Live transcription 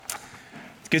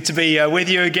Good to be with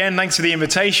you again. Thanks for the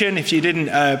invitation. If you didn't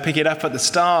pick it up at the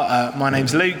start, my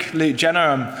name's Luke Jenner.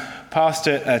 I'm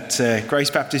pastor at Grace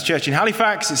Baptist Church in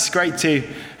Halifax. It's great to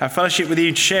have fellowship with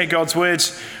you, to share God's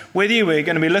words with you. We're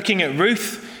going to be looking at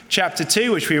Ruth chapter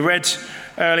 2, which we read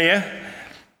earlier.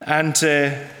 And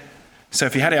so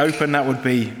if you had it open, that would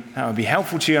be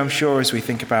helpful to you, I'm sure, as we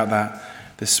think about that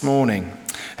this morning.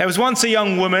 There was once a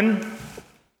young woman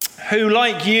who,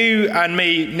 like you and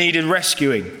me, needed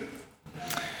rescuing.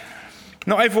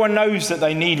 Not everyone knows that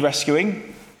they need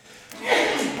rescuing.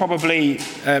 Probably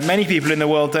many people in the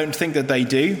world don't think that they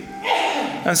do.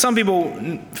 And some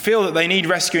people feel that they need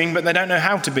rescuing, but they don't know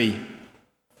how to be.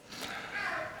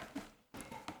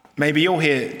 Maybe you're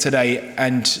here today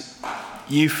and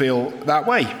you feel that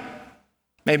way.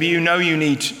 Maybe you know you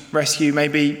need rescue,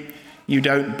 maybe you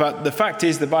don't. But the fact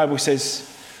is, the Bible says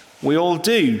we all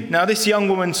do. Now, this young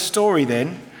woman's story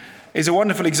then is a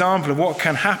wonderful example of what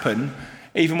can happen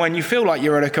even when you feel like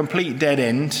you're at a complete dead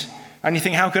end and you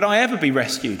think, how could I ever be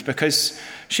rescued? Because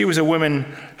she was a woman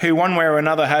who, one way or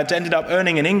another, had ended up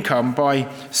earning an income by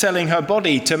selling her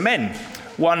body to men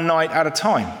one night at a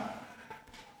time.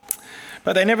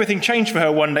 But then everything changed for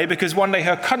her one day, because one day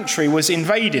her country was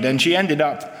invaded and she ended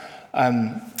up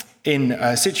in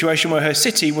a situation where her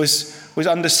city was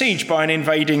under siege by an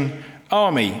invading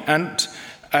army. And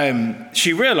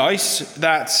she realized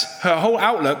that her whole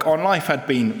outlook on life had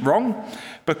been wrong,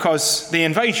 because the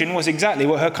invasion was exactly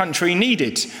what her country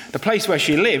needed. The place where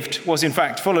she lived was in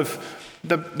fact full of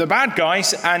the bad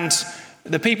guys, and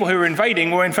the people who were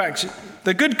invading were in fact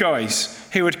the good guys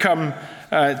who had come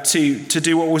to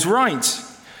do what was right.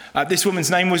 This woman's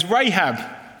name was Rahab.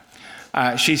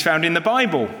 She's found in the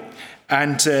Bible,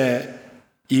 and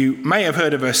you may have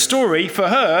heard of her story. For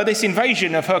her, this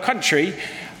invasion of her country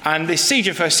and this siege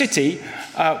of her city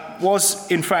was,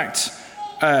 in fact,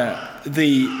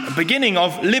 the beginning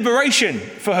of liberation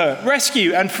for her,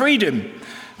 rescue and freedom,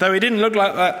 though it didn't look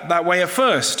like that way at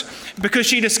first, because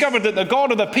she discovered that the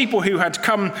God of the people who had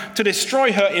come to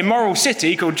destroy her immoral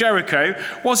city, called Jericho,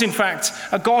 was, in fact,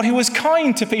 a God who was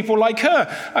kind to people like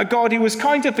her, a God who was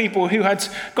kind to people who had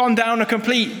gone down a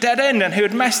complete dead end and who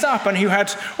had messed up and who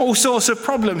had all sorts of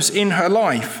problems in her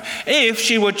life. If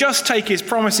she would just take his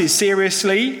promises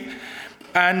seriously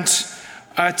and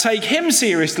take him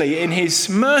seriously in his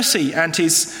mercy and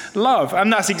his love.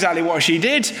 And that's exactly what she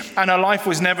did, and her life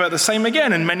was never the same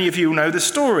again, and many of you know the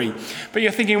story. But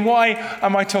you're thinking, why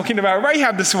am I talking about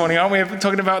Rahab this morning? Aren't we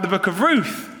talking about the book of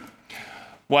Ruth?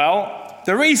 Well,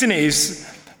 the reason is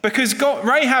because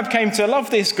Rahab came to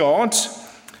love this God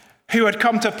who had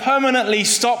come to permanently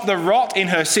stop the rot in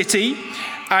her city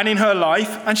and in her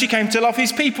life, and she came to love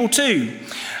his people too.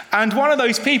 And one of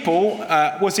those people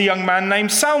was a young man named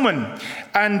Salmon.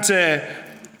 And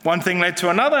one thing led to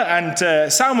another, and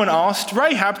Salmon asked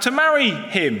Rahab to marry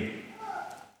him.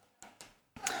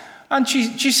 And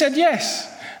she said yes.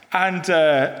 And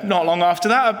not long after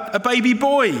that, a baby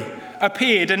boy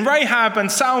appeared. And Rahab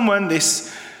and Salmon,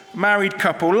 this married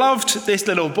couple, loved this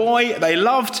little boy. They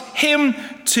loved him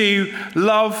to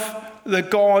love the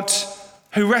God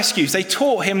who rescues. They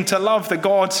taught him to love the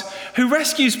God who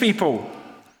rescues people.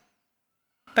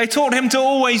 They taught him to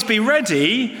always be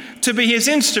ready to be his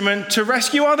instrument to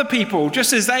rescue other people.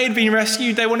 Just as they had been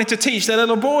rescued, they wanted to teach their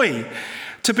little boy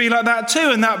to be like that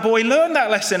too. And that boy learned that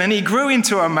lesson, and he grew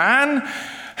into a man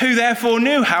who therefore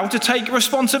knew how to take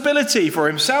responsibility for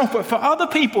himself, but for other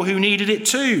people who needed it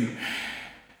too.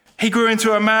 He grew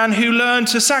into a man who learned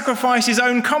to sacrifice his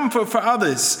own comfort for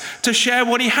others, to share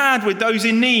what he had with those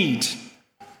in need,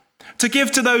 to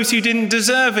give to those who didn't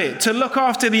deserve it, to look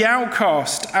after the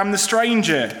outcast and the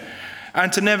stranger,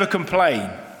 and to never complain.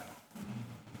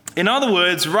 In other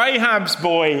words, Rahab's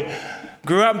boy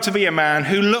grew up to be a man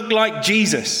who looked like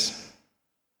Jesus.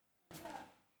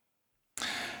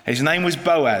 His name was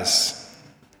Boaz.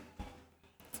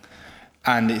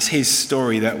 And it's his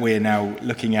story that we're now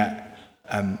looking at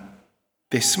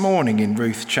this morning in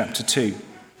Ruth chapter 2.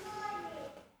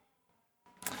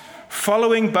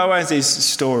 Following Boaz's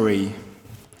story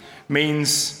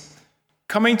means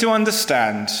coming to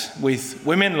understand, with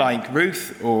women like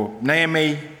Ruth or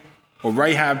Naomi or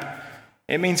Rahab,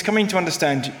 it means coming to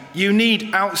understand you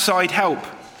need outside help.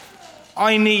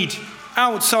 I need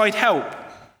outside help.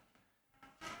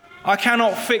 I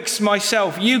cannot fix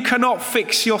myself. You cannot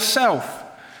fix yourself.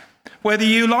 Whether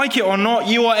you like it or not,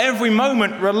 you are every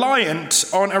moment reliant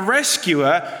on a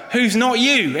rescuer who's not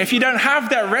you. If you don't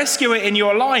have that rescuer in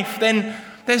your life, then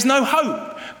there's no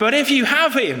hope. But if you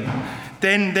have him,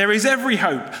 then there is every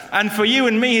hope. And for you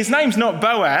and me, his name's not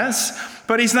Boaz,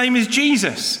 but his name is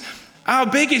Jesus. Our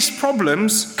biggest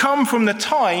problems come from the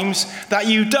times that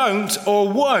you don't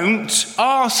or won't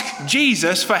ask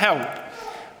Jesus for help.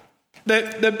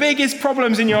 The biggest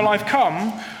problems in your life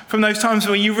come from those times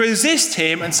where you resist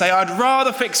him and say, I'd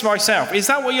rather fix myself. Is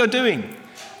that what you're doing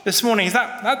this morning? Is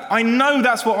that I know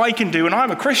that's what I can do, and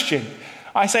I'm a Christian.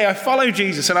 I say I follow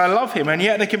Jesus and I love him, and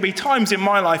yet there can be times in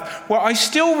my life where I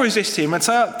still resist him and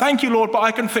say, thank you, Lord, but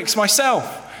I can fix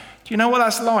myself. Do you know what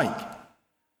that's like?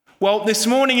 Well, this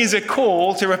morning is a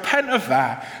call to repent of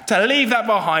that, to leave that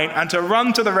behind, and to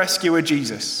run to the rescue of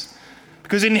Jesus.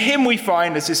 Because in him we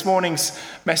find, as this morning's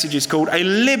message is called, a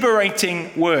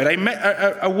liberating word,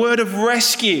 a word of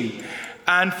rescue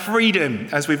and freedom,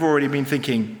 as we've already been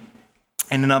thinking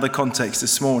in another context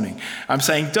this morning. I'm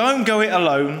saying, don't go it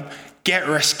alone, get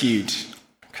rescued.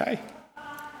 Okay?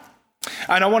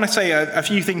 And I want to say a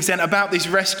few things then about this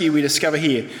rescue we discover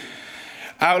here,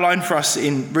 outlined for us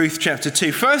in Ruth chapter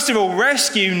 2. First of all,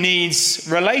 rescue needs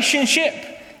relationship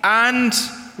and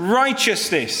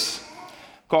righteousness.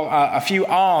 Got a few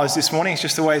R's this morning. It's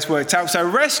just the way it's worked out. So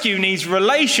rescue needs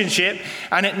relationship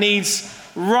and it needs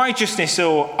righteousness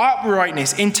or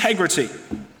uprightness, integrity.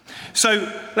 So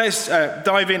let's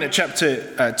dive in at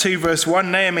chapter 2, verse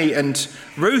 1. Naomi and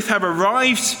Ruth have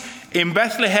arrived in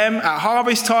Bethlehem at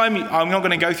harvest time. I'm not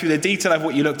going to go through the detail of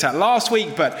what you looked at last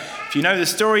week, but if you know the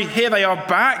story, here they are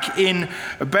back in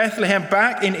Bethlehem,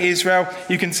 back in Israel.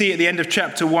 You can see at the end of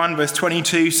chapter 1, verse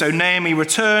 22. So Naomi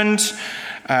returned,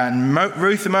 and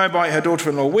Ruth the Moabite, her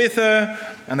daughter-in-law, with her,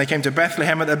 and they came to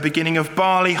Bethlehem at the beginning of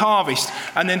barley harvest.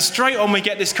 And then straight on we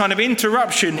get this kind of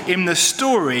interruption in the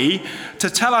story to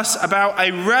tell us about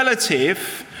a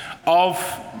relative of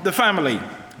the family,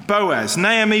 Boaz.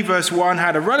 Naomi, verse 1,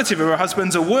 had a relative of her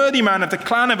husband's, a worthy man of the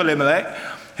clan of Elimelech,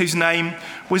 whose name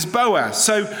was Boaz.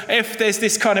 So if there's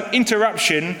this kind of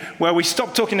interruption where we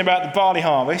stop talking about the barley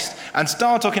harvest and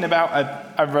start talking about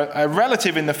a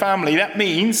relative in the family, that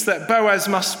means that Boaz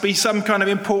must be some kind of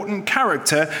important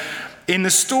character in the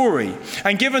story.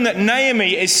 And given that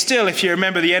Naomi is still, if you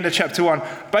remember the end of chapter 1,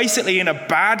 basically in a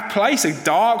bad place, a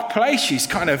dark place, she's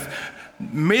kind of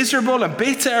miserable and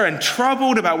bitter and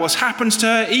troubled about what's happened to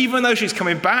her, even though she's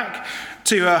coming back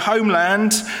to her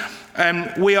homeland.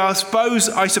 We are,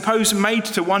 I suppose, made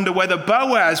to wonder whether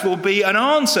Boaz will be an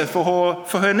answer for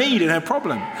her need and her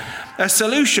problem, a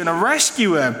solution, a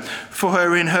rescuer for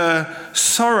her in her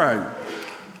sorrow.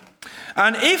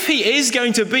 And if he is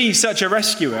going to be such a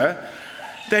rescuer,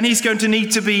 then he's going to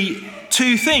need to be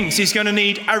two things. He's going to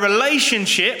need a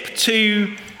relationship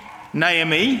to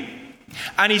Naomi,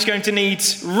 and he's going to need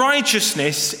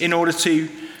righteousness in order to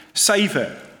save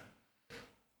her.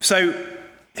 So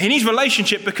he needs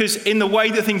relationship because in the way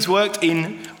that things worked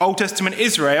in Old Testament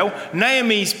Israel,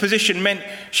 Naomi's position meant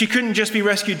she couldn't just be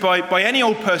rescued by any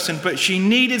old person, but she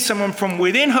needed someone from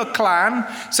within her clan,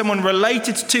 someone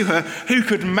related to her, who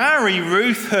could marry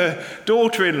Ruth, her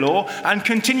daughter-in-law, and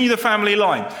continue the family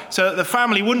line so that the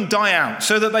family wouldn't die out,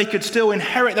 so that they could still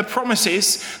inherit the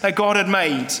promises that God had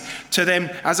made to them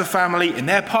as a family in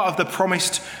their part of the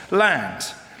promised land.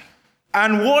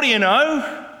 And what do you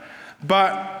know?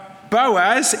 But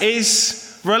Boaz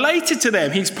is related to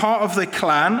them. He's part of the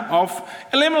clan of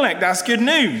Elimelech. That's good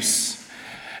news.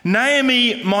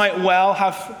 Naomi might well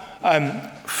have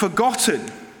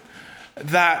forgotten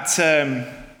that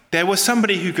there was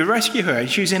somebody who could rescue her.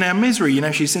 She was in her misery.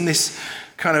 She's in this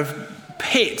kind of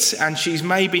pit and she's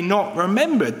maybe not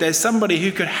remembered. There's somebody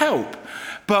who could help.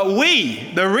 But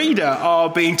we, the reader, are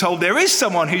being told there is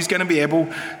someone who's going to be able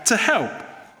to help.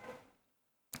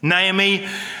 Naomi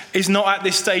is not at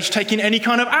this stage taking any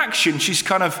kind of action. She's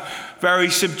kind of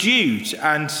very subdued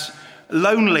and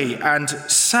lonely and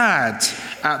sad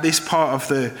at this part of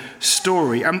the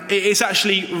story. And it's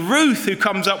actually Ruth who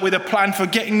comes up with a plan for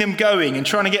getting them going and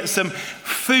trying to get some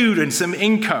food and some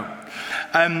income.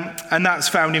 And that's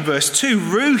found in verse 2.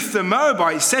 Ruth the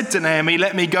Moabite said to Naomi,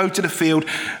 "Let me go to the field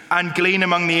and glean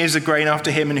among the ears of grain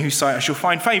after him in whose sight I shall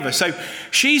find favor." So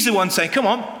she's the one saying, come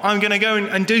on, I'm going to go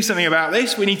and do something about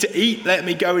this. We need to eat. Let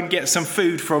me go and get some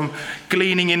food from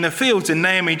gleaning in the fields. And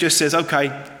Naomi just says,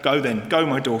 okay, go then. Go,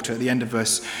 my daughter, at the end of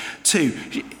verse 2.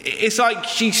 It's like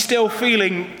she's still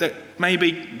feeling that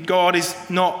maybe God is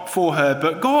not for her,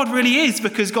 but God really is,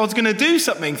 because God's going to do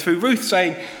something through Ruth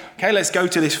saying, okay, let's go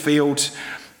to this field,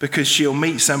 because she'll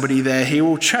meet somebody there. He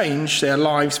will change their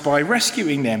lives by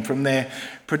rescuing them from their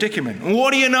predicament. And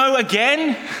what do you know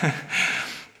again?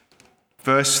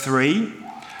 Verse 3,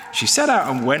 she set out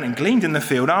and went and gleaned in the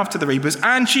field after the reapers,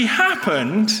 and she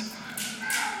happened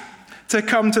to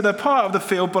come to the part of the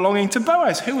field belonging to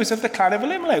Boaz, who was of the clan of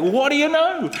Elimelech. What do you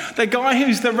know? The guy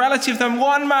who's the relative, the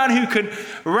one man who can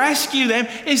rescue them,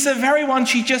 is the very one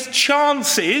she just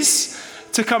chances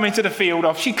to come into the field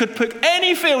of. She could pick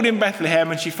any field in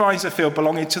Bethlehem, and she finds the field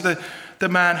belonging to the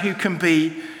man who can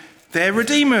be their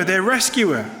redeemer, their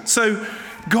rescuer. So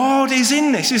God is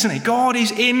in this, isn't he? God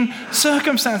is in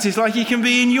circumstances like he can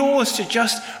be in yours to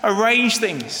just arrange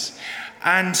things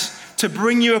and to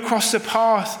bring you across the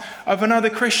path of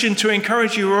another Christian, to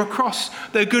encourage you, or across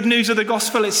the good news of the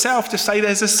gospel itself, to say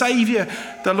there's a Saviour,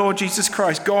 the Lord Jesus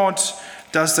Christ. God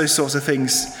does those sorts of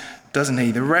things, doesn't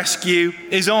he? The rescue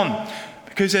is on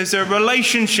because there's a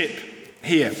relationship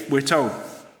here, we're told.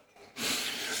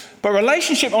 But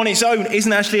relationship on its own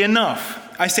isn't actually enough.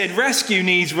 I said rescue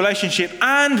needs relationship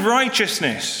and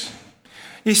righteousness.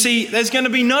 You see, there's going to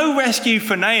be no rescue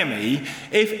for Naomi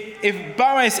if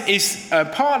Boaz is a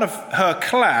part of her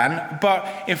clan, but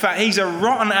in fact he's a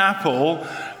rotten apple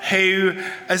who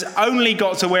has only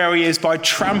got to where he is by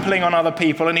trampling on other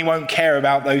people, and he won't care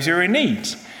about those who are in need.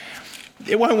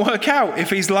 It won't work out if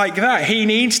he's like that. He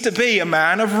needs to be a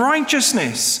man of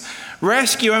righteousness.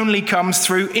 Rescue only comes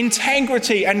through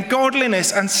integrity and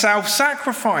godliness and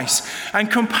self-sacrifice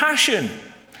and compassion.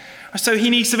 So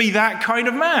he needs to be that kind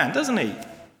of man, doesn't he?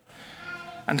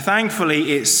 And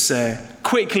thankfully, it's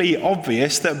quickly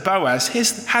obvious that Boaz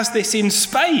has this in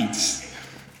spades.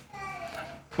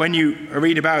 When you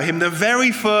read about him, the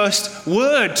very first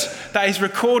word that is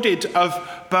recorded of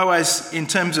Boaz in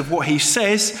terms of what he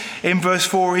says in verse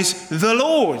 4 is the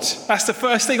Lord. That's the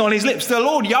first thing on his lips. The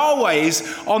Lord, Yahweh,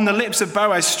 is on the lips of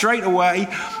Boaz straight away.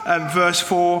 Verse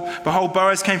 4, behold,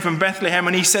 Boaz came from Bethlehem,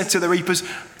 and he said to the reapers,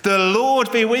 the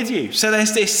Lord be with you. So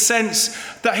there's this sense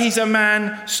that he's a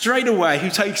man straight away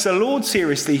who takes the Lord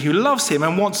seriously, who loves him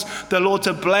and wants the Lord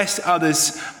to bless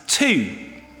others too.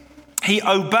 He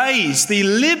obeys the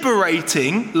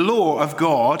liberating law of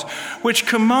God, which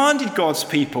commanded God's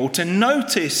people to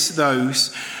notice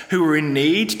those who were in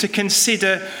need, to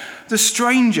consider the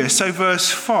stranger. So verse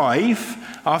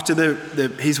 5, after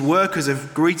his workers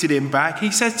have greeted him back, he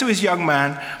says to his young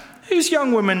man, whose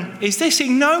young woman is this? He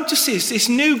notices this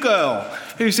new girl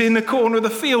who's in the corner of the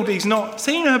field. He's not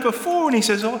seen her before, and he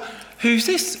says, oh, who's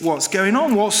this? What's going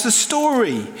on? What's the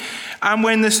story? And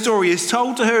when the story is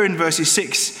told to her in verses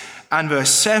 6 and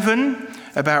verse 7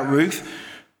 about Ruth,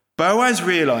 Boaz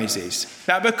realizes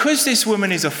that because this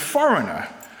woman is a foreigner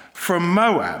from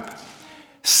Moab,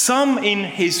 some in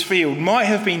his field might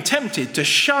have been tempted to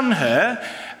shun her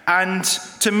and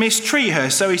to mistreat her.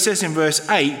 So he says in verse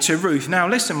 8 to Ruth, now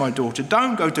listen, my daughter,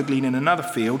 don't go to glean in another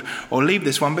field or leave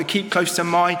this one, but keep close to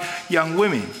my young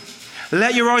women.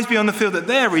 Let your eyes be on the field that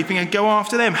they're reaping and go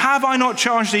after them. Have I not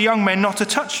charged the young men not to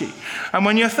touch you? And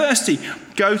when you're thirsty,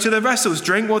 go to the vessels,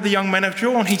 drink what the young men have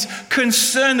drawn. He's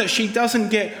concerned that she doesn't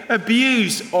get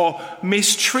abused or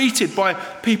mistreated by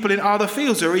people in other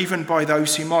fields, or even by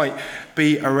those who might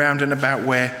be around and about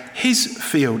where his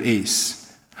field is.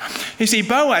 You see,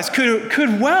 Boaz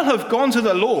could well have gone to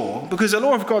the law, because the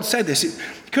law of God said this.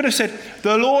 It could have said,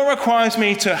 the law requires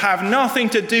me to have nothing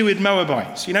to do with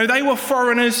Moabites. You know, they were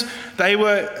foreigners. They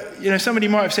were, somebody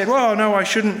might have said, well, no, I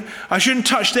shouldn't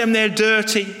touch them. They're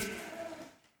dirty.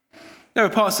 There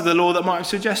were parts of the law that might have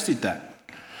suggested that.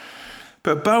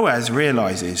 But Boaz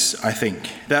realizes, I think,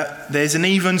 that there's an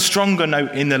even stronger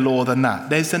note in the law than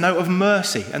that. There's the note of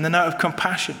mercy and the note of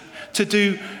compassion, to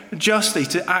do justly,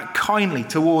 to act kindly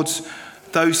towards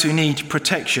those who need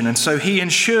protection. And so he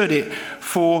ensured it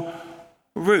for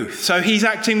Ruth. So he's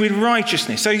acting with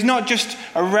righteousness. So he's not just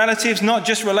a relative, not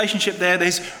just relationship there,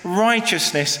 there's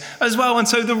righteousness as well. And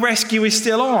so the rescue is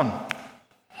still on.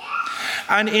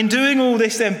 And in doing all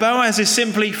this, then Boaz is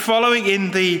simply following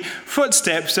in the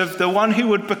footsteps of the one who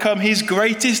would become his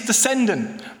greatest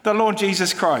descendant, the Lord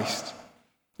Jesus Christ.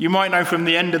 You might know from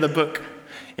the end of the book,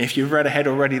 if you've read ahead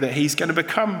already, that he's going to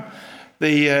become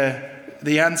the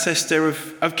ancestor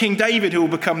of King David, who will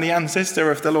become the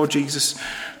ancestor of the Lord Jesus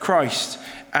Christ.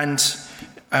 And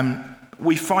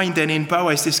we find then in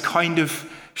Boaz this kind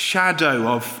of shadow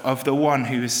of the one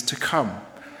who is to come.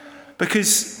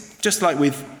 Because just like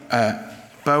with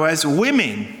Boaz,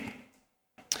 women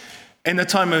in the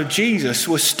time of Jesus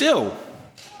were still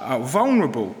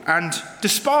vulnerable and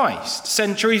despised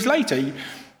centuries later.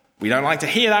 We don't like to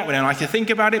hear that, we don't like to think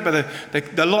about it,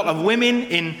 but the lot of women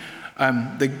in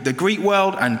the Greek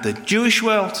world and the Jewish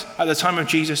world at the time of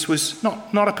Jesus was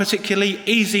not a particularly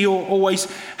easy or always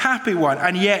happy one.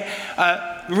 And yet,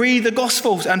 read the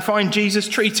Gospels and find Jesus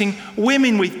treating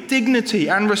women with dignity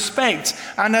and respect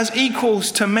and as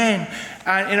equals to men.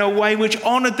 and in a way which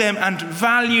honored them and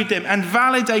valued them and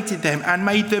validated them and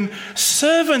made them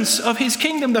servants of his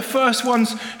kingdom, the first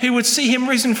ones who would see him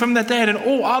risen from the dead, and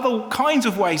all other kinds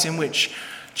of ways in which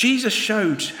Jesus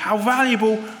showed how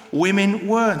valuable women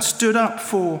were and stood up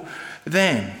for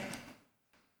them.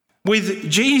 With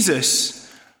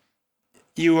Jesus,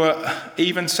 you were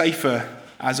even safer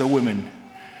as a woman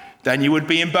than you would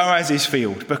be in Boaz's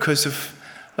field because of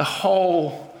the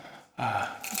whole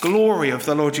glory of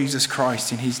the Lord Jesus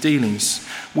Christ in his dealings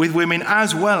with women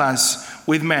as well as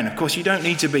with men. Of course, you don't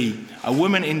need to be a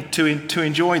woman to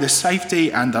enjoy the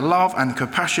safety and the love and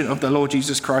compassion of the Lord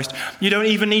Jesus Christ. You don't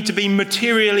even need to be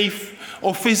materially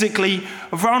or physically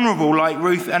vulnerable like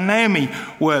Ruth and Naomi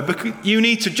were. Because you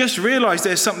need to just realize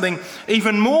there's something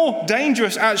even more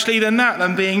dangerous actually than that,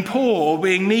 than being poor or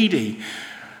being needy.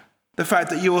 The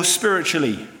fact that you're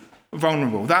spiritually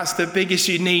vulnerable. That's the biggest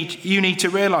you need to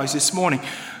realize this morning.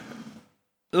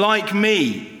 Like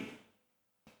me,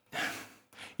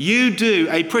 you do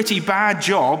a pretty bad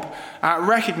job at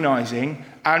recognizing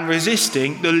and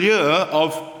resisting the lure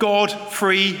of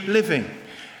God-free living.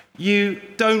 You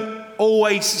don't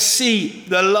always see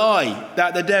the lie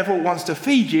that the devil wants to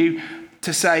feed you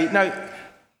to say, no,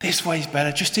 this way's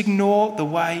better. Just ignore the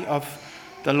way of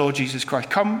the Lord Jesus Christ.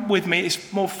 Come with me.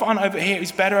 It's more fun over here.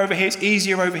 It's better over here. It's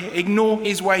easier over here. Ignore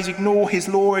his ways. Ignore his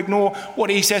law. Ignore what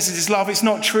he says is his love. It's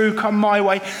not true. Come my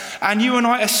way. And you and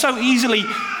I are so easily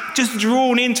just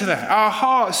drawn into that. Our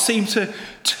hearts seem to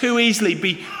too easily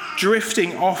be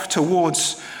drifting off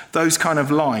towards those kind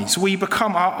of lies. We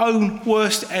become our own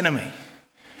worst enemy.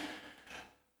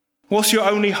 What's your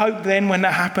only hope then when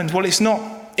that happens? Well, it's not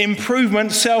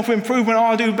improvement, self-improvement,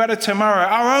 I'll do better tomorrow.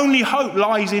 Our only hope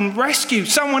lies in rescue.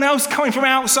 Someone else coming from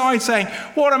outside saying,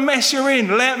 what a mess you're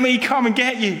in. Let me come and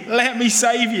get you. Let me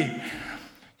save you.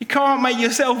 You can't make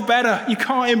yourself better. You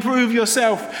can't improve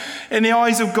yourself. In the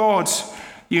eyes of God,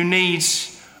 you need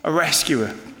a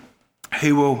rescuer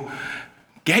who will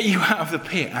get you out of the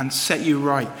pit and set you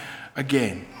right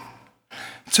again.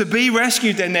 To be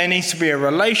rescued, then there needs to be a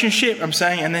relationship,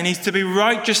 and there needs to be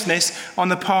righteousness on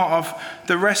the part of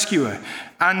the rescuer.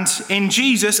 And in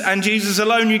Jesus, and Jesus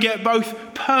alone, you get both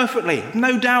perfectly.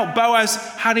 No doubt Boaz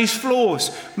had his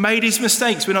flaws, made his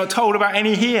mistakes. We're not told about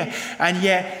any here. And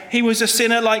yet he was a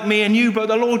sinner like me and you, but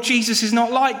the Lord Jesus is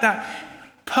not like that.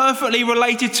 Perfectly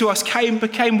related to us,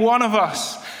 became one of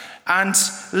us and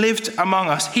lived among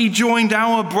us. He joined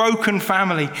our broken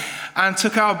family and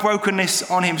took our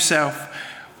brokenness on himself,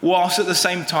 whilst at the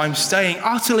same time staying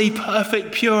utterly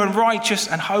perfect, pure and righteous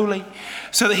and holy,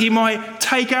 so that he might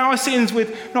take our sins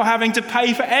with not having to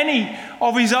pay for any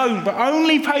of his own, but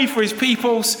only pay for his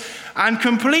people's and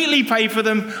completely pay for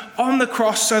them on the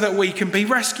cross so that we can be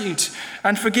rescued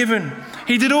and forgiven.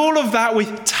 He did all of that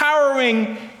with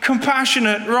towering,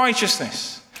 compassionate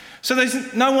righteousness. So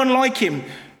there's no one like him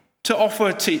to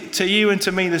offer to you and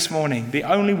to me this morning, the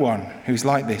only one who's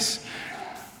like this.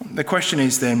 The question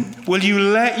is then, will you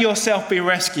let yourself be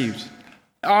rescued?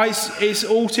 It's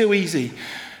all too easy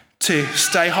to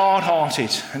stay hard-hearted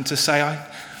and to say, I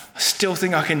still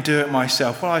think I can do it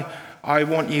myself. Well, I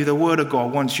want you, the Word of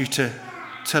God wants you to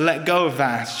let go of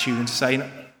that attitude and to say,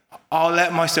 I'll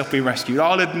let myself be rescued.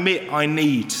 I'll admit I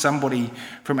need somebody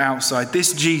from outside,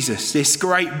 this Jesus, this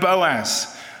great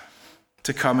Boaz,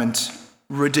 to come and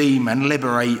redeem and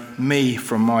liberate me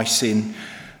from my sin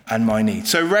and my need.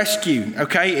 So rescue,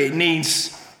 okay, it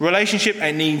needs relationship,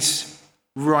 it needs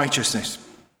righteousness.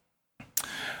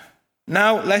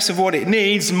 Now, less of what it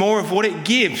needs, more of what it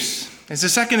gives. It's the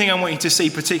second thing I want you to see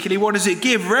particularly. What does it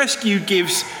give? Rescue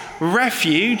gives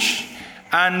refuge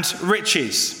and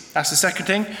riches. That's the second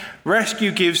thing.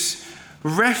 Rescue gives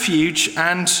refuge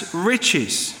and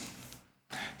riches.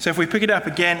 So if we pick it up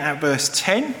again at verse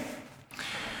 10,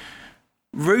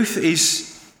 Ruth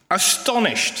is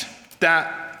astonished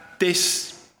that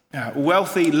this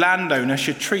wealthy landowner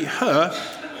should treat her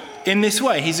in this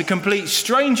way. He's a complete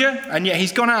stranger, and yet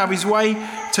he's gone out of his way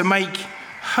to make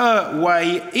her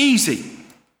way easy.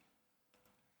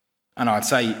 And I'd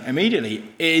say immediately,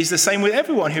 it is the same with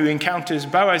everyone who encounters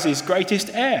Boaz's greatest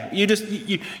heir.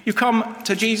 You come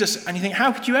to Jesus and you think,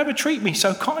 how could you ever treat me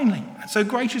so kindly and so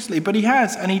graciously? But he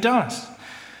has, and he does.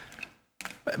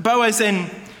 Boaz then,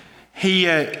 he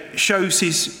shows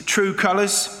his true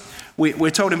colours.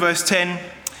 We're told in verse 10,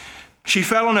 she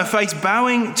fell on her face,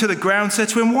 bowing to the ground, said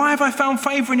to him, why have I found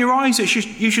favour in your eyes that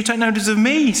you should take notice of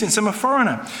me, since I'm a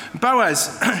foreigner?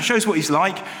 Boaz shows what he's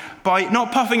like by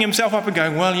not puffing himself up and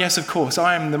going, well, yes, of course,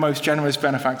 I am the most generous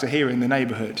benefactor here in the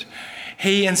neighbourhood.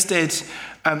 He instead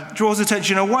draws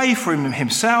attention away from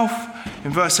himself.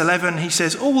 In verse 11, he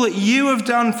says, all that you have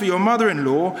done for your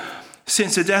mother-in-law,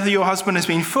 Since the death of your husband has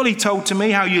been fully told to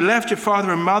me, how you left your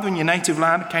father and mother in your native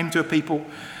land and came to a people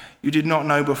you did not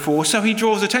know before. So he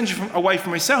draws attention away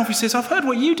from himself. He says, I've heard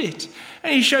what you did.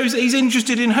 And he shows that he's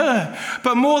interested in her.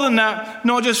 But more than that,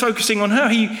 not just focusing on her,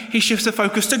 he shifts the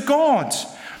focus to God.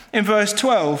 In verse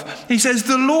 12, he says,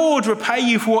 the Lord repay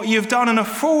you for what you have done, and a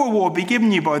full reward be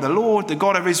given you by the Lord, the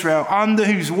God of Israel, under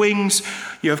whose wings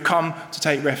you have come to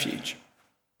take refuge.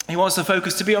 He wants the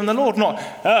focus to be on the Lord, not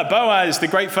Boaz, the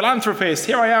great philanthropist.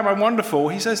 Here I am, I'm wonderful.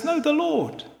 He says, no, the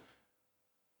Lord.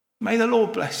 May the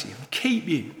Lord bless you and keep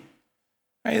you.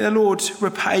 May the Lord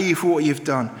repay you for what you've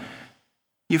done.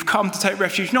 You've come to take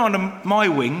refuge, not under my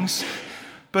wings,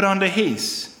 but under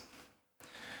his.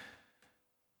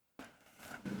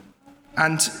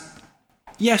 And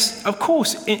yes, of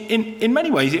course, in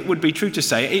many ways it would be true to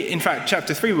say, in fact,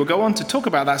 chapter 3 will go on to talk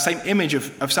about that same image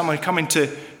of someone coming to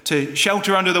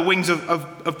shelter under the wings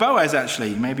of Boaz,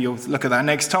 actually. Maybe you'll look at that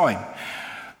next time.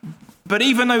 But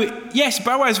even though, yes,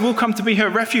 Boaz will come to be her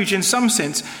refuge in some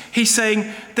sense, he's saying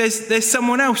there's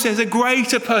someone else, there's a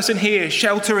greater person here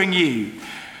sheltering you.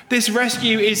 This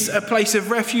rescue is a place of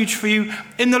refuge for you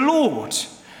in the Lord.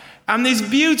 And this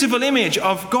beautiful image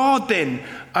of God then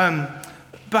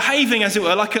behaving, as it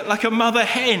were, like a mother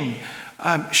hen,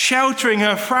 sheltering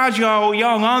her fragile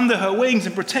young under her wings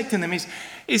and protecting them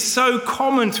is so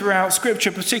common throughout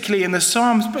Scripture, particularly in the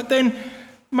Psalms, but then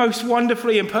most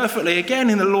wonderfully and perfectly again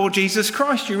in the Lord Jesus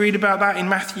Christ. You read about that in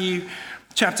Matthew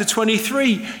chapter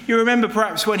 23. You remember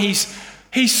perhaps when he's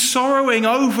sorrowing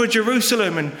over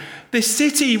Jerusalem and this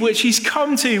city which he's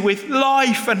come to with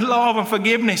life and love and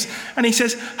forgiveness. And he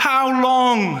says, how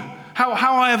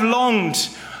I have longed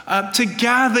to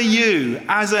gather you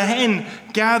as a hen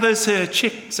gathers her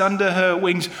chicks under her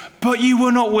wings, but you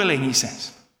were not willing, he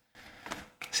says.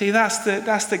 See, that's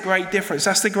the great difference.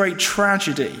 That's the great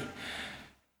tragedy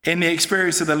in the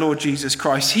experience of the Lord Jesus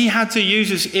Christ. He had to use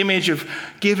this image of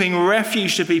giving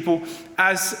refuge to people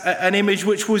as an image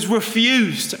which was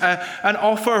refused, an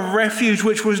offer of refuge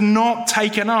which was not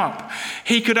taken up.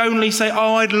 He could only say,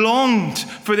 I'd longed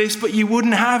for this, but you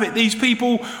wouldn't have it. These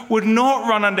people would not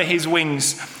run under his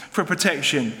wings for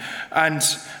protection. And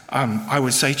I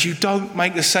would say to you, don't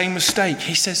make the same mistake.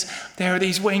 He says, there are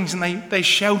these wings and they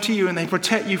shelter you and they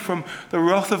protect you from the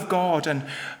wrath of God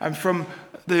and from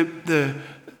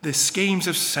the schemes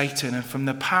of Satan and from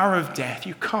the power of death.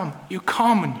 You come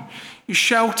and you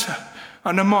shelter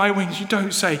under my wings. You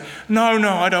don't say, no,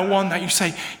 I don't want that. You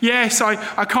say, yes,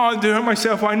 I can't do it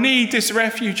myself. I need this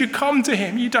refuge. You come to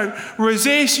him. You don't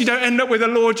resist. You don't end up with the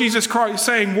Lord Jesus Christ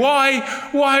saying,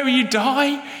 why will you die?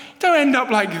 You don't end up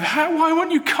like that. Why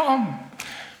won't you come?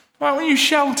 Why won't you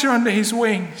shelter under his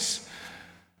wings?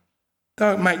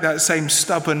 Don't make that same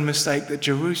stubborn mistake that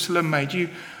Jerusalem made. You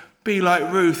be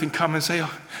like Ruth and come and say,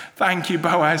 oh, thank you,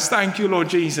 Boaz. Thank you, Lord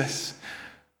Jesus.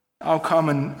 I'll come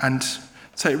and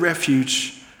take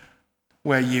refuge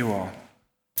where you are.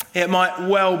 It might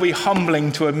well be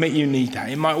humbling to admit you need that.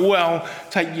 It might well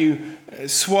take you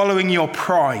swallowing your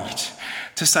pride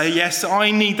to say, yes, I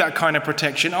need that kind of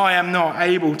protection. I am not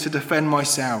able to defend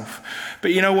myself.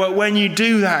 But you know what? When you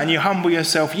do that and you humble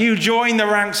yourself, you join the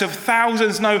ranks of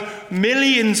thousands, no,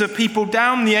 millions of people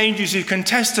down the ages who can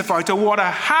testify to what a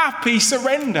happy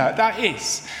surrender that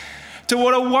is. To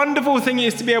what a wonderful thing it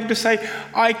is to be able to say,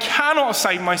 I cannot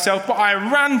save myself, but I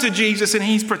ran to Jesus and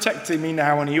he's protecting me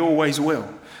now and he always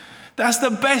will. That's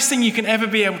the best thing you can ever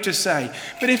be able to say.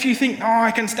 But if you think,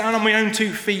 I can stand on my own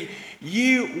 2 feet,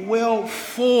 you will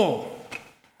fall.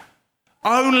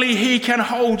 Only he can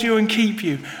hold you and keep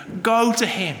you. Go to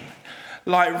him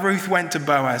like Ruth went to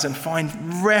Boaz and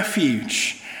find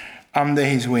refuge under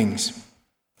his wings.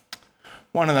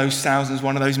 One of those thousands,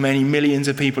 one of those many millions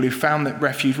of people who found that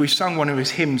refuge. We sung one of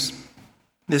his hymns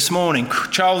this morning.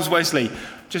 Charles Wesley,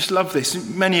 just love this.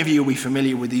 Many of you will be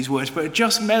familiar with these words, but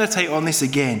just meditate on this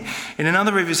again. In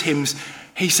another of his hymns,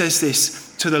 he says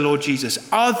this to the Lord Jesus: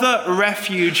 other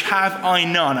refuge have I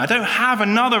none. I don't have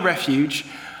another refuge.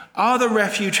 Other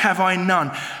refuge have I none.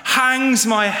 Hangs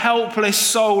my helpless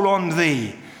soul on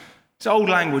thee. It's old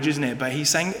language, isn't it? But he's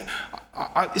saying,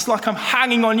 it's like I'm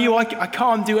hanging on you. I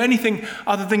can't do anything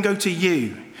other than go to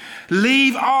you.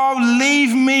 Leave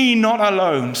me not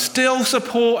alone. Still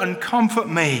support and comfort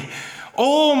me.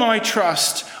 All my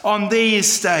trust on thee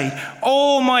is stayed.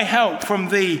 All my help from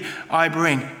thee I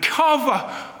bring.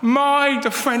 Cover my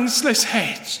defenseless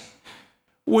head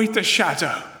with the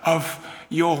shadow of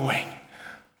your wing.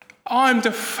 I'm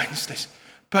defenseless,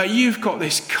 but you've got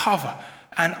this cover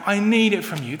and I need it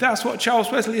from you. That's what Charles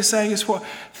Wesley is saying. It's what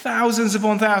thousands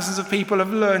upon thousands of people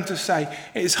have learned to say.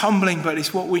 It's humbling, but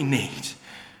it's what we need.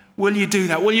 Will you do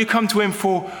that? Will you come to him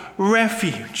for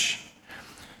refuge?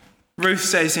 Ruth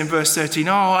says in verse 13,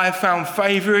 I have found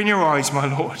favour in your eyes, my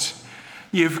Lord.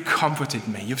 You've comforted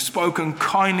me. You've spoken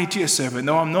kindly to your servant.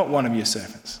 No, I'm not one of your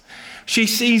servants. She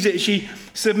sees it. She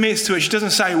submits to it. She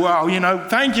doesn't say,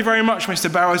 thank you very much,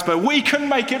 Mr. Barrows, but we can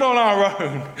make it on our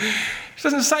own. She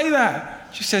doesn't say that.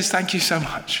 She says, thank you so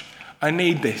much. I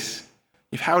need this.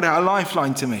 You've held out a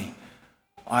lifeline to me.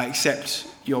 I accept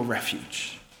your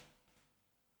refuge.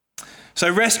 So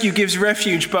rescue gives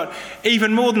refuge, but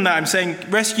even more than that, I'm saying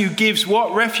rescue gives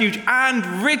what? Refuge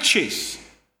and riches.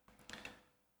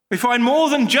 We find more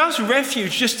than just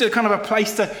refuge, just a kind of a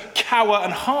place to cower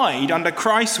and hide under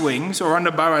Christ's wings or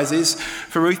under Boaz's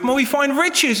for Ruth. More, we find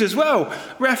riches as well.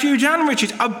 Refuge and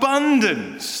riches.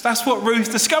 Abundance. That's what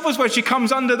Ruth discovers when she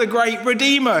comes under the great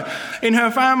Redeemer in her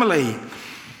family.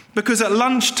 Because at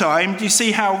lunchtime, do you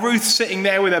see how Ruth's sitting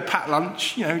there with her packed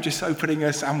lunch, just opening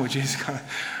her sandwiches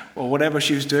or whatever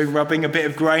she was doing, rubbing a bit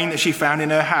of grain that she found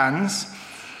in her hands.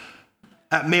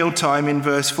 At mealtime in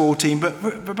verse 14,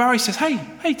 but Barry says, hey,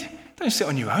 don't sit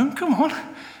on your own. Come on,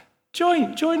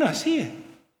 join us here.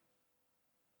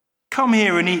 Come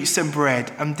here and eat some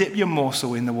bread and dip your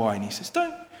morsel in the wine. He says,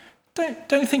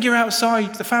 don't think you're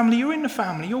outside the family. You're in the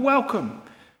family. You're welcome.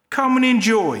 Come and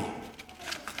enjoy.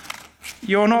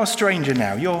 You're not a stranger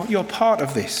now. You're part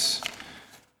of this.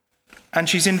 And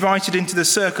she's invited into the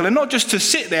circle, and not just to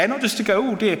sit there, not just to go,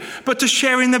 oh dear, but to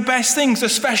share in the best things, the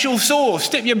special sauce,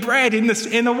 dip your bread in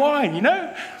the wine,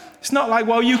 It's not like,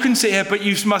 you can sit here, but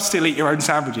you must still eat your own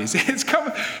sandwiches. It's come,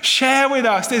 share with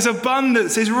us. There's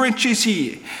abundance, there's riches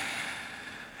here.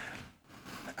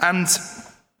 And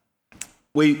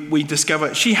we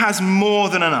discover she has more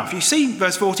than enough. You see,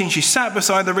 verse 14, she sat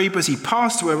beside the reapers, he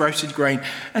passed to her roasted grain,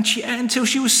 and she ate until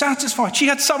she was satisfied. She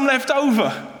had some left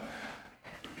over.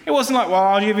 It wasn't like,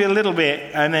 I'll give you a little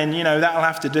bit and then, that'll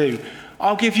have to do.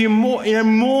 I'll give you more,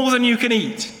 more than you can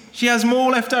eat. She has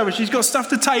more left over. She's got stuff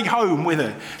to take home with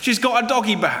her. She's got a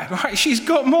doggy bag, right? She's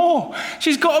got more.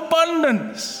 She's got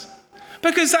abundance.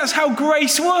 Because that's how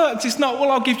grace works. It's not,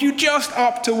 I'll give you just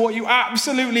up to what you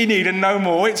absolutely need and no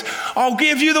more. It's, I'll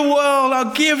give you the world.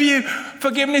 I'll give you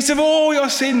forgiveness of all your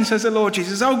sins, says the Lord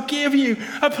Jesus. I'll give you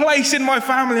a place in my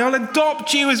family. I'll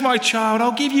adopt you as my child.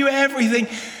 I'll give you everything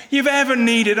you've ever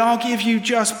needed. I'll give you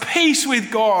just peace with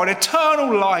God,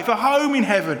 eternal life, a home in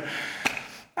heaven.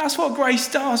 That's what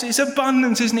grace does. It's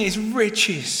abundance, isn't it? It's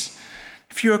riches.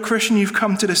 If you're a Christian, you've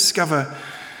come to discover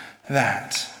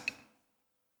that.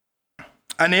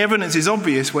 And the evidence is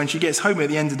obvious when she gets home at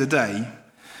the end of the day.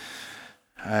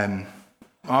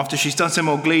 After she's done some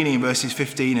more gleaning in verses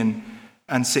 15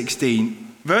 and 16.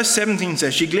 Verse 17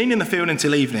 says, she gleaned in the field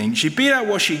until evening. She beat out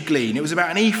what she gleaned. It was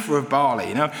about an ephah of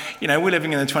barley. We're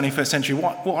living in the 21st century.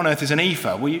 What on earth is an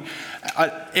ephah?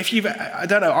 I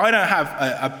don't know. I don't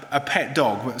have a pet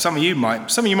dog, but some of you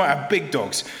might. Some of you might have big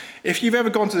dogs. If you've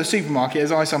ever gone to the supermarket,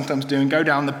 as I sometimes do, and go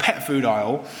down the pet food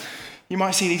aisle, you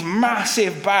might see these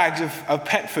massive bags of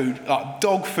pet food, like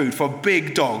dog food for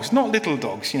big dogs. Not little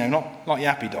dogs, not like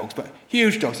yappy dogs, but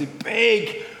huge dogs. These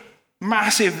big,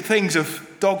 massive things of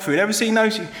dog food. Ever seen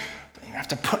those? You have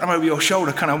to put them over your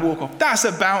shoulder, kind of walk off. That's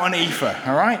about an ephah,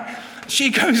 all right? She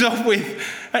goes off with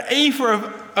an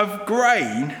ephah of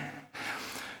grain,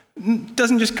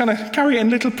 doesn't just kind of carry it in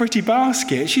a little pretty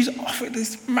basket. She's off with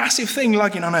this massive thing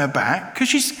lugging on her back because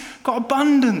she's got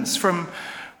abundance from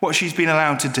what she's been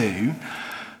allowed to do.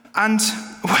 And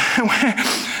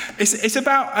it's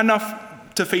about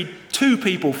enough to feed 2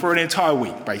 people for an entire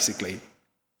week, basically.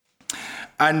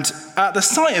 And at the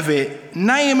sight of it,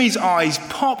 Naomi's eyes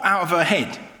pop out of her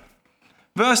head.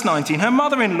 Verse 19, her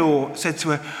mother-in-law said to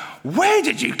her, where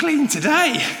did you glean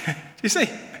today? You see,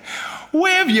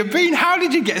 where have you been? How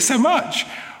did you get so much?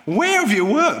 Where have you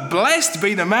worked? Blessed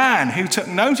be the man who took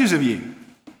notice of you.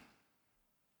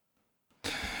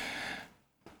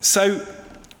 So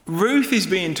Ruth is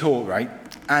being taught, right?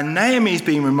 And Naomi is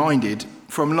being reminded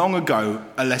from long ago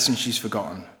a lesson she's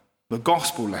forgotten. The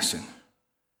gospel lesson.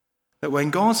 That when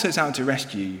God sets out to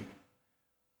rescue you,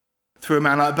 through a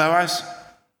man like Boaz,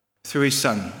 through his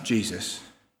son, Jesus,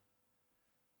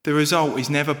 the result is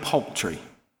never paltry.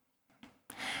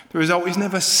 The result is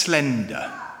never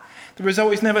slender. The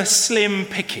result is never slim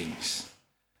pickings.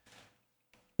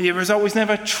 The result is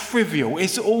never trivial.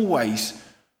 It's always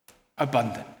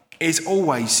abundant. It's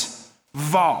always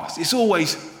vast. It's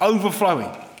always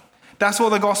overflowing. That's what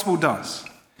the gospel does.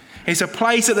 It's a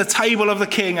place at the table of the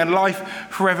King and life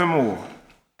forevermore.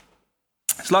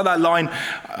 It's like that line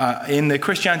in the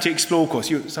Christianity Explored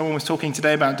course. Someone was talking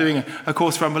today about doing a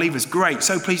course for unbelievers. Great,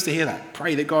 so pleased to hear that.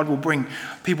 Pray that God will bring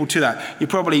people to that. You're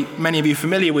probably, many of you,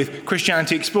 familiar with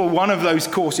Christianity Explored. One of those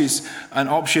courses, an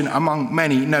option among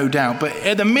many, no doubt. But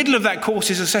at the middle of that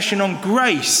course is a session on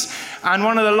grace. And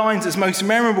one of the lines that's most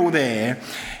memorable there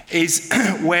is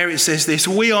where it says this: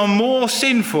 "We are more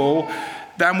sinful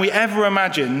than we ever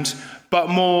imagined, but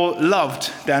more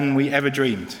loved than we ever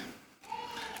dreamed."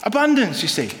 Abundance, you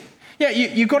see. Yeah,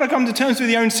 you've got to come to terms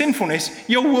with your own sinfulness.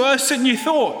 You're worse than you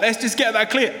thought. Let's just get that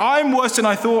clear. I'm worse than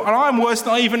I thought, and I'm worse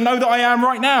than I even know that I am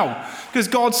right now, because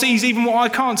God sees even what I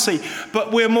can't see.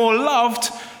 But we're more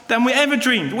loved than we ever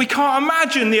dreamed. We can't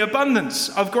imagine the abundance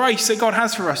of grace that God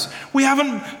has for us. We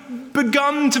haven't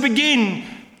begun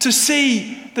to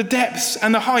see the depths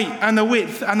and the height and the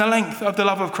width and the length of the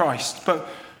love of Christ. But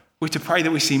we're to pray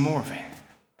that we see more of it.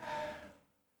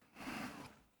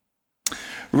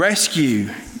 Rescue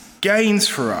gains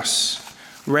for us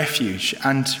refuge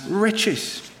and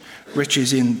riches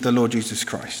in the Lord Jesus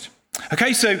Christ.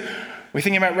 Okay, so we're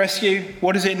thinking about rescue.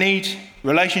 What does it need?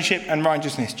 Relationship and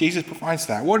righteousness. Jesus provides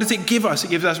that. What does it give us? It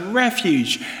gives us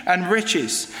refuge and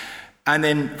riches. And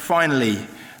then finally,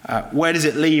 where does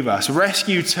it leave us?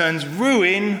 Rescue turns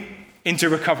ruin into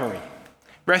recovery.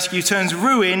 Rescue turns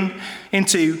ruin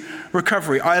into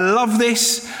recovery. I love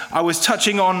this. I was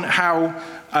touching on how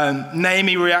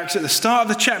Naomi reacts at the start of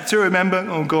the chapter. Remember?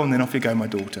 Oh, go on then, off you go, my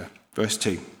daughter. Verse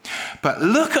 2. But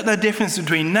look at the difference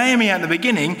between Naomi at the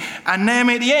beginning and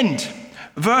Naomi at the end.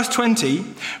 Verse 20,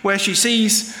 where she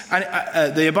sees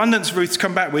the abundance Ruth's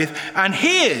come back with, and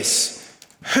hears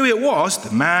who it was.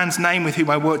 The man's name with whom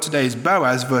I work today is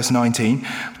Boaz, verse 19.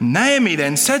 Naomi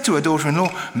then said to her daughter-in-law,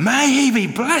 "May he be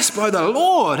blessed by the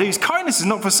Lord, whose kindness has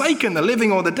not forsaken the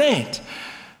living or the dead."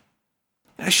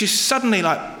 And she's suddenly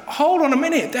like, hold on a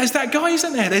minute, there's that guy,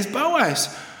 isn't there? There's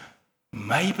Boaz.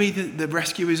 Maybe the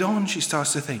rescue is on, she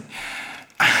starts to think.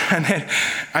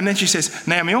 And then she says,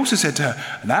 Naomi also said to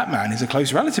her, that man is a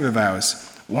close relative of ours,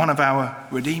 one of our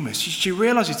redeemers. She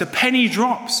realizes the penny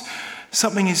drops.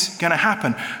 Something is going to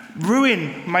happen.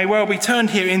 Ruin may well be turned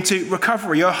here into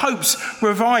recovery. Her hopes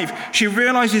revive. She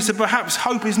realizes that perhaps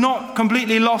hope is not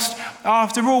completely lost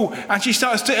after all. And she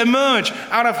starts to emerge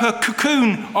out of her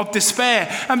cocoon of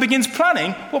despair and begins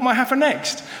planning what might happen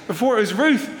next. Before it was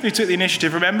Ruth who took the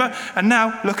initiative, remember? And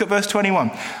now look at verse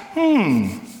 21.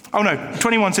 Oh no,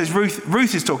 21 says,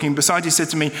 Ruth is talking. Besides, he said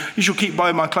to me, you shall keep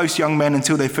by my close young men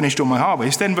until they've finished all my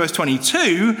harvest. Then verse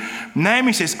 22,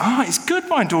 Naomi says, it's good,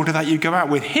 my daughter, that you go out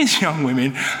with his young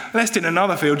women, lest in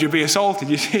another field you'll be assaulted.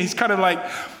 You see, it's kind of like,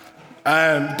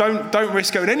 don't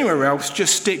risk going anywhere else,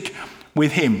 just stick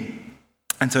with him.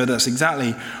 And so that's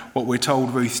exactly what we're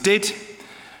told Ruth did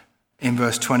in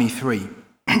verse 23.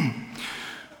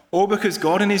 All because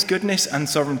God in his goodness and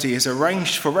sovereignty has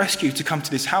arranged for rescue to come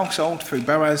to this household through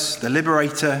Boaz, the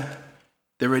liberator,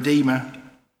 the redeemer.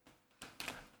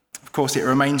 Of course, it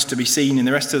remains to be seen in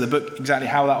the rest of the book exactly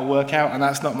how that will work out, and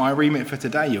that's not my remit for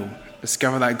today. You'll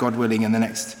discover that, God willing, in the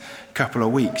next couple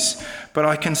of weeks. But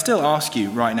I can still ask you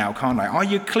right now, can't I? Are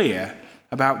you clear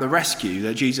about the rescue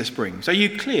that Jesus brings? Are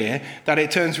you clear that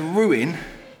it turns ruin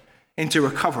into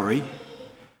recovery?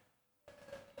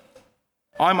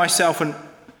 I myself and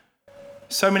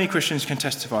so many Christians can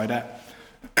testify that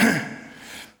I've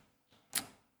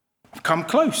come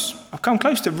close. I've come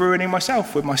close to ruining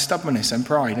myself with my stubbornness and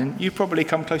pride. And you've probably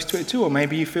come close to it too. Or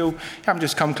maybe you feel you haven't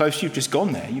just come close, you've just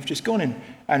gone there. You've just gone in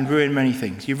and ruined many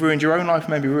things. You've ruined your own life,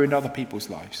 maybe ruined other people's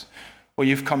lives. Or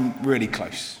you've come really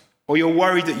close. Or you're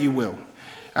worried that you will.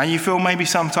 And you feel maybe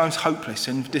sometimes hopeless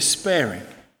and despairing.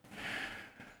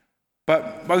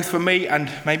 But both for me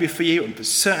and maybe for you, but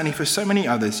certainly for so many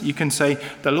others, you can say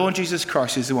the Lord Jesus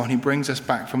Christ is the one who brings us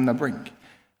back from the brink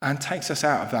and takes us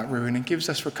out of that ruin and gives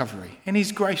us recovery. In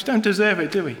his grace, don't deserve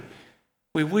it, do we?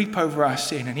 We weep over our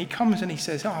sin, and he comes and he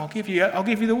says, I'll give you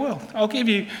the world. I'll give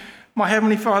you my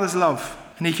heavenly Father's love,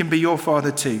 and he can be your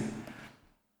Father too.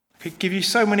 I could give you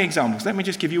so many examples. Let me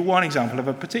just give you one example of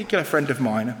a particular friend of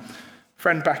mine, a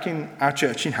friend back in our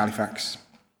church in Halifax.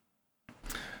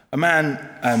 A man,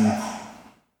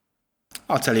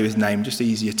 I'll tell you his name, just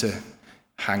easier to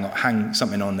hang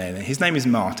something on there. His name is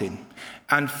Martin.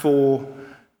 And for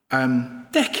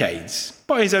decades,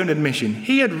 by his own admission,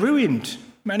 he had ruined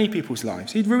many people's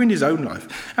lives. He'd ruined his own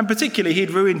life. And particularly,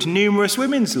 he'd ruined numerous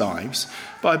women's lives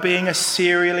by being a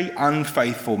serially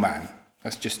unfaithful man.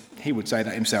 That's just, he would say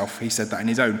that himself. He said that in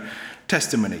his own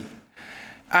testimony.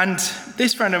 And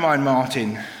this friend of mine,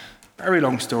 Martin, very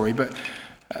long story, but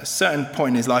at a certain point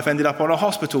in his life ended up on a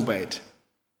hospital bed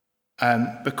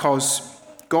because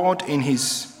God, in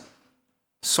his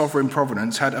sovereign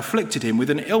providence, had afflicted him with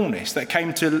an illness that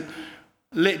came to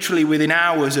literally within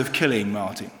hours of killing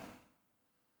Martin.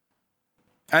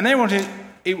 And there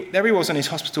he was on his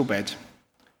hospital bed,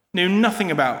 knew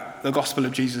nothing about the gospel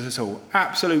of Jesus at all,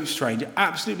 absolute stranger,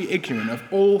 absolutely ignorant of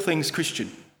all things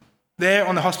Christian, there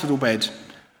on the hospital bed,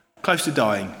 close to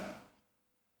dying.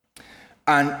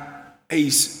 And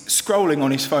he's scrolling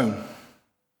on his phone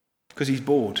because he's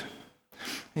bored.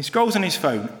 He scrolls on his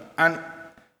phone and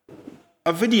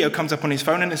a video comes up on his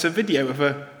phone, and it's a video of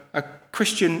a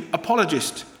Christian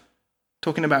apologist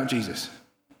talking about Jesus.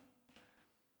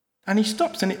 And he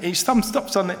stops, and his thumb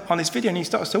stops on this video, and he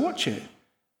starts to watch it.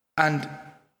 And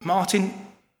Martin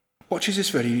watches this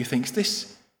video, and he thinks,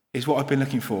 this is what I've been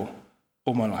looking for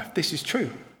all my life. This is true.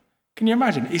 Can you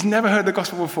imagine? He's never heard the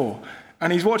gospel before,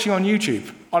 and he's watching on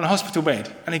YouTube on a hospital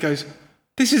bed, and he goes,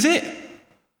 this is it.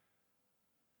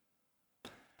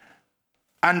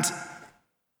 And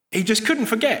he just couldn't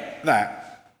forget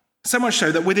that. So much so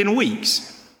that within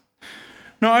weeks,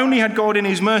 not only had God in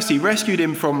his mercy rescued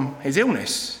him from his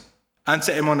illness and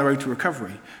set him on the road to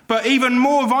recovery, but even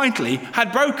more vitally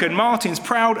had broken Martin's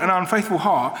proud and unfaithful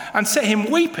heart and set him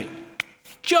weeping,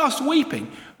 just weeping,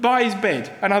 by his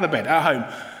bed, another bed at home,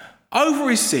 over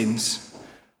his sins,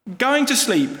 going to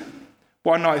sleep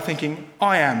one night thinking,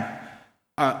 I am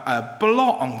a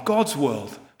blot on God's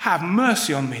world. Have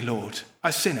mercy on me, Lord,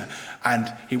 a sinner.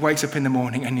 And he wakes up in the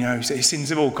morning and he knows that his sins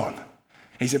have all gone.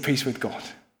 He's at peace with God.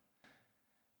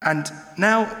 And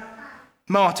now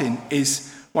Martin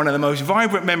is one of the most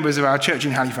vibrant members of our church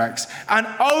in Halifax and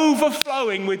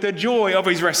overflowing with the joy of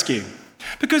his rescue.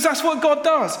 Because that's what God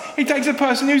does. He takes a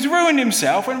person who's ruined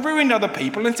himself and ruined other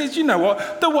people and says, you know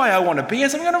what, the way I want to be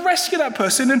is I'm going to rescue that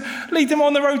person and lead them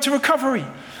on the road to recovery.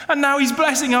 And now he's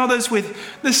blessing others with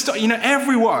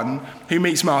everyone who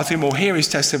meets Martin will hear his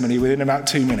testimony within about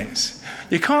 2 minutes.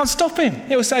 You can't stop him.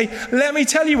 He'll say, let me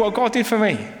tell you what God did for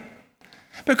me.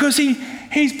 Because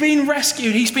he's been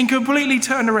rescued. He's been completely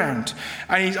turned around.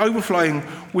 And he's overflowing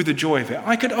with the joy of it.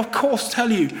 I could, of course,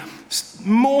 tell you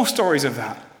more stories of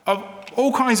that, of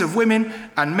all kinds of women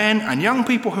and men and young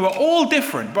people who are all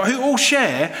different, but who all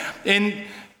share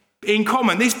in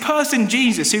common this person,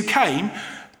 Jesus, who came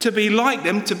to be like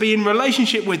them, to be in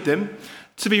relationship with them,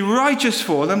 to be righteous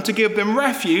for them, to give them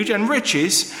refuge and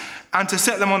riches, and to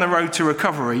set them on the road to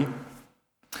recovery.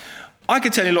 I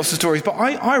could tell you lots of stories, but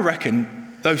I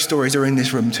reckon those stories are in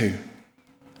this room too.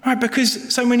 Right,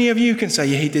 because so many of you can say,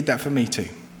 yeah, he did that for me too.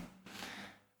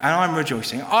 And I'm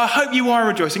rejoicing. I hope you are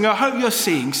rejoicing. I hope you're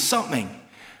seeing something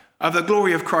of the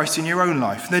glory of Christ in your own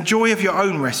life, the joy of your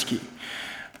own rescue.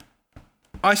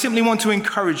 I simply want to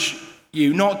encourage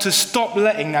you not to stop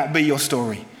letting that be your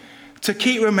story, to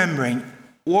keep remembering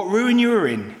what ruin you were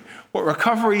in, what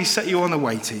recovery he set you on the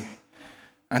way to,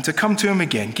 and to come to him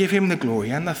again, give him the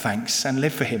glory and the thanks, and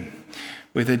live for him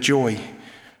with the joy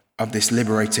of this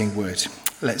liberating word.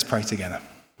 Let's pray together.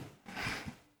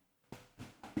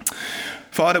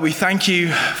 Father, we thank you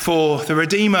for the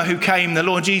Redeemer who came, the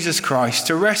Lord Jesus Christ,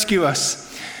 to rescue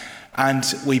us. And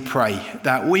we pray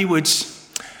that we would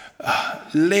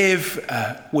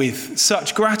live with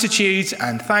such gratitude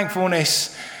and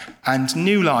thankfulness and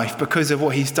new life because of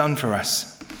what he's done for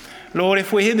us. Lord,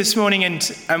 if we're here this morning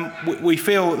and we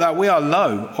feel that we are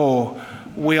low or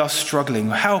we are struggling,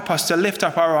 help us to lift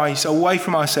up our eyes away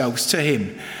from ourselves to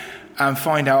him and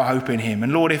find our hope in him.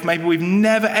 And Lord, if maybe we've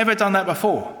never ever done that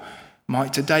before,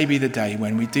 might today be the day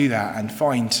when we do that and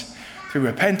find, through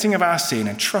repenting of our sin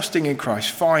and trusting in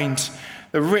Christ, find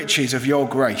the riches of your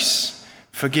grace,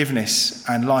 forgiveness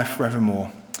and life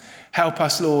forevermore. Help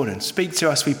us, Lord, and speak to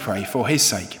us, we pray, for his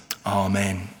sake.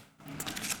 Amen.